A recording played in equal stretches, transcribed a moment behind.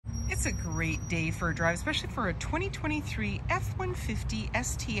It's a great day for a drive, especially for a 2023 F-150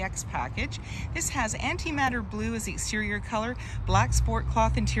 STX package. This has antimatter blue as the exterior color, black sport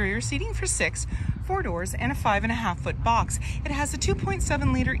cloth interior, seating for 6, 4 doors, and a 5.5-foot box. It has a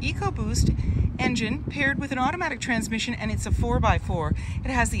 2.7-liter EcoBoost engine paired with an automatic transmission, and it's a 4x4.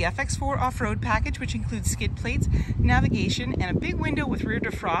 It has the FX4 off-road package, which includes skid plates, navigation, and a big window with rear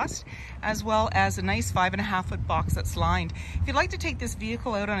defrost, as well as a nice 5.5-foot box that's lined. If you'd like to take this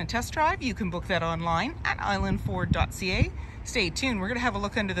vehicle out on a test drive, you can book that online at islandford.ca. Stay tuned, we're going to have a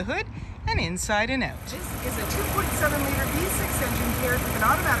look under the hood and inside and out. This is a 2.7-liter V6 engine paired with an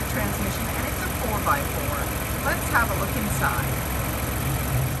automatic transmission, and it's a 4x4. Let's have a look inside.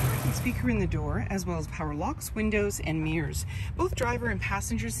 Speaker in the door, as well as power locks, windows, and mirrors. Both driver and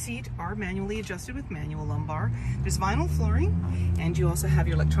passenger seat are manually adjusted with manual lumbar. There's vinyl flooring, and you also have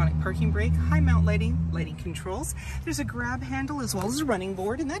your electronic parking brake, high mount lighting, lighting controls. There's a grab handle as well as a running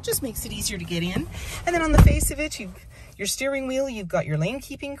board, and that just makes it easier to get in. And then on the face of it, your steering wheel, you've got your lane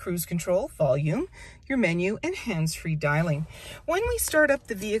keeping, cruise control, volume, your menu, and hands-free dialing. When we start up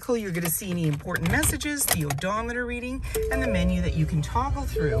the vehicle, you're going to see any important messages, the odometer reading, and the menu that you can toggle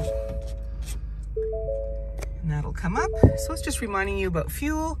through. And that'll come up. So it's just reminding you about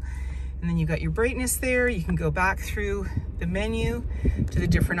fuel. And then you got your brightness there. You can go back through the menu to the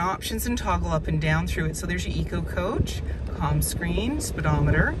different options and toggle up and down through it. So there's your Eco Coach, comm screen,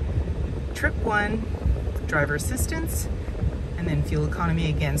 speedometer, trip 1, driver assistance, and then fuel economy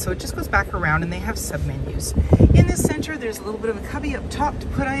again. So it just goes back around, and they have sub-menus. In the center, there's a little bit of a cubby up top to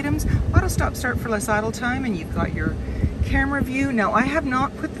put items, auto stop start for less idle time, and you've got your camera view. Now, I have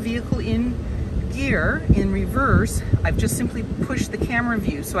not put the vehicle in gear in reverse. I've just simply pushed the camera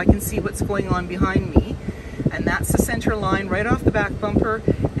view so I can see what's going on behind me, and that's the center line right off the back bumper.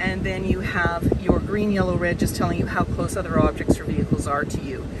 And then you have your green, yellow, red just telling you how close other objects or vehicles are to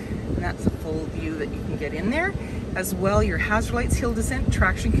you. And that's a full view that you can get in there. As well, your hazard lights, hill descent,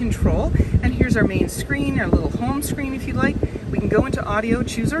 traction control, and here's our main screen, our little home screen if you'd like. We can go into audio,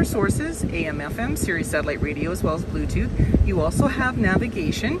 choose our sources, AM, FM, Sirius satellite radio, as well as Bluetooth. You also have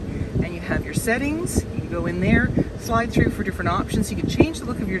navigation, and you have your settings. You can go in there, slide through for different options. You can change the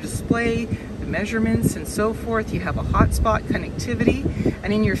look of your display, the measurements, and so forth. You have a hotspot connectivity,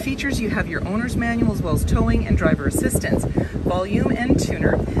 and in your features, you have your owner's manual, as well as towing and driver assistance, volume, and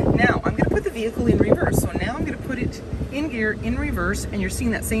tuner. Now, I'm going to put the vehicle in reverse. So now I'm going to put it in gear, in reverse, and you're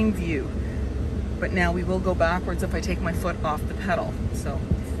seeing that same view. But now we will go backwards if I take my foot off the pedal. So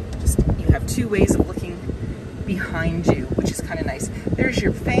just, you have two ways of looking behind you, which is kind of nice. There's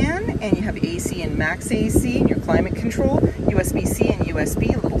your fan, and you have AC and max AC, and your climate control, USB-C and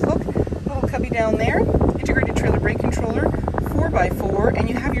USB, a little hook, little cubby down there, integrated trailer brake controller, 4x4, and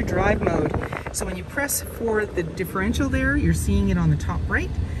you have your drive mode. So when you press for the differential there, you're seeing it on the top right,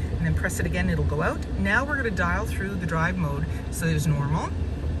 and then press it again, it'll go out. Now we're going to dial through the drive mode. So there's normal,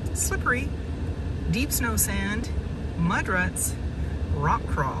 slippery, deep snow sand, mud ruts, rock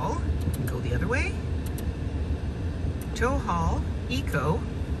crawl, you can go the other way, tow haul, eco,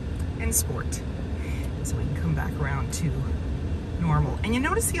 and sport. So we can come back around to normal. And you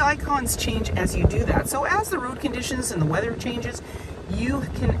notice the icons change as you do that. So as the road conditions and the weather changes, you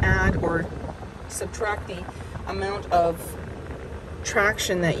can add or subtract the amount of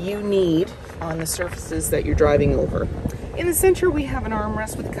traction that you need on the surfaces that you're driving over. In the center, we have an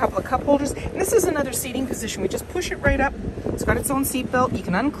armrest with a couple of cup holders. And this is another seating position. We just push it right up. It's got its own seat belt. You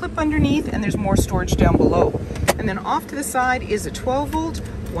can unclip underneath, and there's more storage down below. And then off to the side is a 12-volt,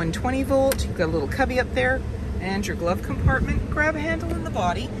 120-volt. You've got a little cubby up there, and your glove compartment, grab handle in the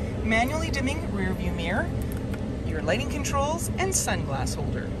body, manually dimming rear view mirror, your lighting controls, and sunglass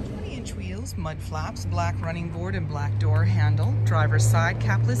holder. 20-inch wheels, mud flaps, black running board, and black door handle. Driver's side,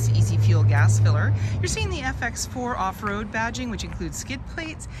 capless, easy fuel gas filler. You're seeing the FX4 off-road badging, which includes skid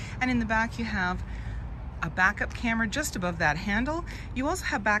plates, and in the back you have a backup camera just above that handle. You also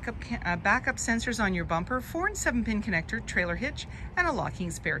have backup sensors on your bumper, 4 and 7-pin connector, trailer hitch, and a locking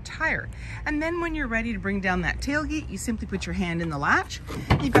spare tire. And then when you're ready to bring down that tailgate, you simply put your hand in the latch.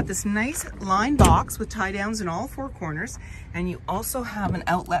 You've got this nice lined box with tie downs in all 4 corners, and you also have an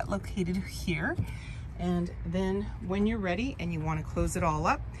outlet located here. And then when you're ready and you want to close it all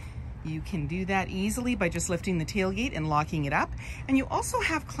up, you can do that easily by just lifting the tailgate and locking it up. And you also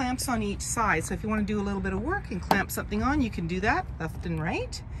have clamps on each side. So if you want to do a little bit of work and clamp something on, you can do that left and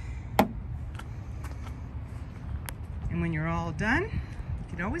right. And when you're all done,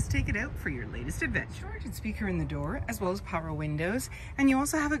 You can always take it out for your latest adventure. Charging speaker in the door, as well as power windows, and you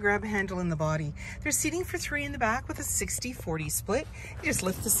also have a grab handle in the body. There's seating for 3 in the back with a 60-40 split. You just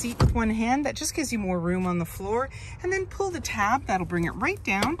lift the seat with one hand. That just gives you more room on the floor, and then pull the tab. That'll bring it right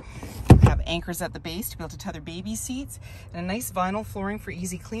down. You have anchors at the base to be able to tether baby seats, and a nice vinyl flooring for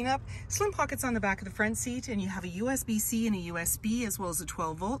easy cleanup. Slim pockets on the back of the front seat, and you have a USB-C and a USB, as well as a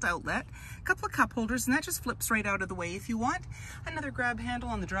 12-volt outlet. A couple of cup holders, and that just flips right out of the way if you want. Another grab handle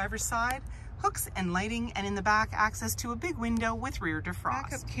on the driver's side, hooks and lighting, and in the back access to a big window with rear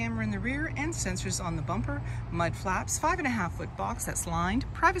defrost. Backup camera in the rear and sensors on the bumper, mud flaps, 5.5-foot box that's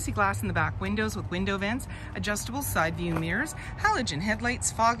lined, privacy glass in the back windows with window vents, adjustable side view mirrors, halogen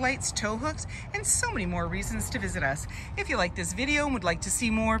headlights, fog lights, tow hooks, and so many more reasons to visit us. If you like this video and would like to see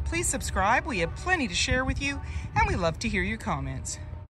more, please subscribe. We have plenty to share with you, and we love to hear your comments.